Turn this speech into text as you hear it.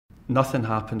Nothing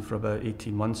happened for about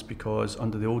 18 months because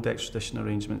under the old extradition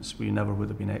arrangements, we never would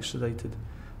have been extradited.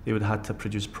 They would have had to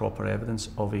produce proper evidence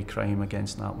of a crime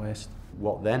against NatWest.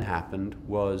 What then happened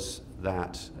was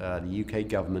that the UK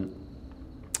government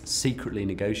secretly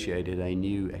negotiated a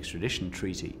new extradition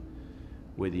treaty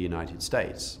with the United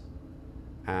States.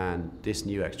 And this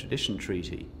new extradition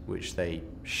treaty, which they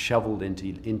shoveled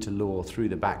into law through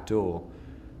the back door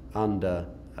under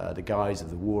the guise of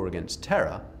the war against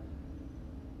terror,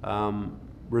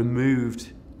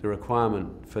 removed the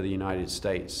requirement for the United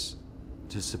States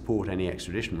to support any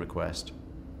extradition request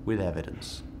with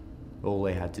evidence. All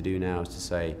they had to do now is to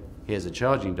say, here's a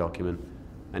charging document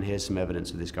and here's some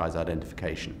evidence of this guy's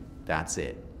identification. That's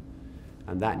it.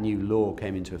 And that new law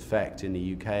came into effect in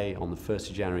the UK on the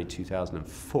 1st of January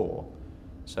 2004.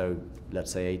 So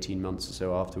let's say 18 months or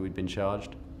so after we'd been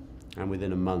charged. And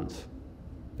within a month,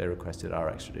 they requested our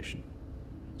extradition.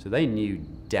 So they knew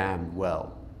damn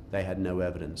well they had no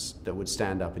evidence that would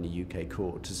stand up in a UK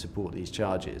court to support these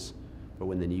charges. But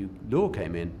when the new law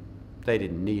came in, they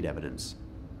didn't need evidence.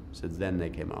 So then they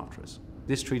came after us.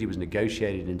 This treaty was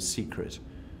negotiated in secret.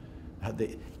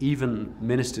 Even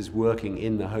ministers working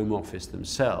in the Home Office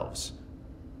themselves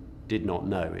did not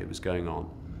know it was going on.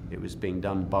 It was being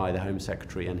done by the Home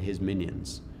Secretary and his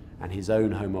minions. And his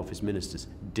own Home Office ministers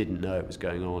didn't know it was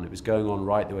going on. It was going on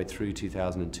right the way through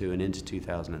 2002 and into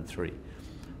 2003.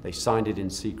 They signed it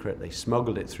in secret, they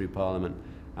smuggled it through Parliament,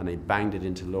 and they banged it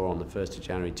into law on the 1st of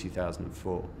January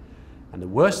 2004. And the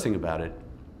worst thing about it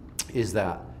is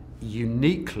that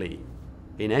uniquely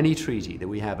in any treaty that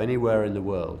we have anywhere in the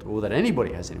world, or that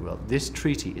anybody has anywhere, this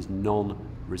treaty is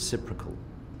non-reciprocal.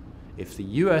 If the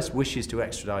US wishes to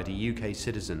extradite a UK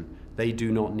citizen, they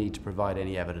do not need to provide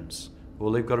any evidence.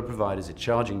 All they've got to provide is a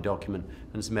charging document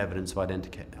and some evidence of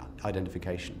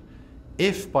identification.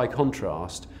 If, by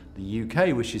contrast, the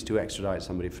UK wishes to extradite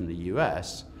somebody from the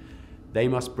US, they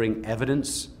must bring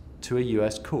evidence to a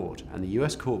US court, and the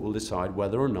US court will decide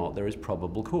whether or not there is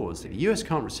probable cause. The US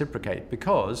can't reciprocate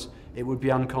because it would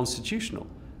be unconstitutional.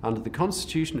 Under the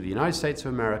Constitution of the United States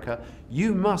of America,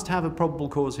 you must have a probable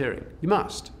cause hearing. You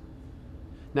must.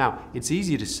 Now, it's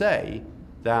easy to say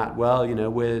that, well, you know,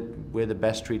 we're the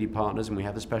best treaty partners and we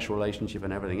have a special relationship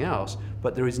and everything else,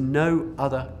 but there is no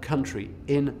other country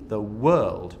in the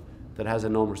world that has a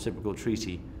non-reciprocal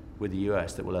treaty with the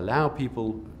US that will allow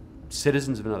people,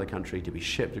 citizens of another country, to be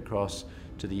shipped across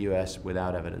to the US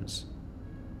without evidence.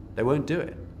 They won't do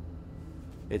it.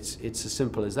 It's as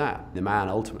simple as that. The man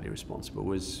ultimately responsible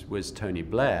was Tony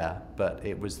Blair, but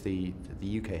it was the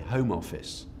UK Home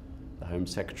Office, the Home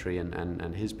Secretary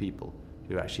and his people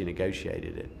who actually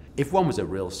negotiated it. If one was a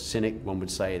real cynic, one would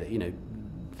say that, you know,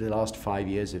 the last 5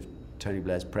 years of Tony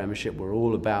Blair's premiership were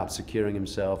all about securing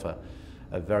himself a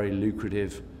very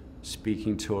lucrative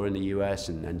speaking tour in the US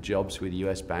and jobs with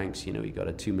US banks. You know, he got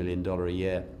a $2 million a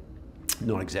year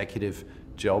non-executive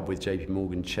job with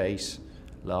JP Chase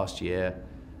last year.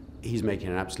 He's making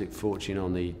an absolute fortune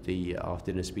on the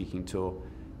after-dinner speaking tour.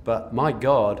 But my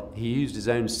God, he used his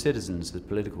own citizens as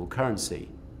political currency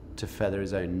to feather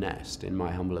his own nest, in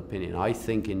my humble opinion. I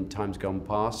think in times gone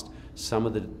past, some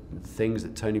of the things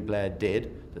that Tony Blair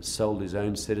did that sold his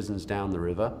own citizens down the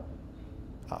river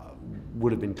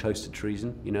would have been close to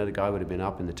treason. You know, the guy would have been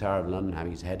up in the Tower of London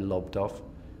having his head lopped off.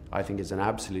 I think it's an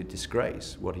absolute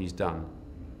disgrace what he's done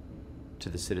to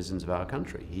the citizens of our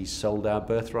country. He's sold our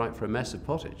birthright for a mess of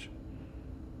pottage.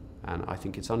 And I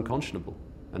think it's unconscionable,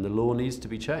 and the law needs to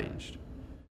be changed.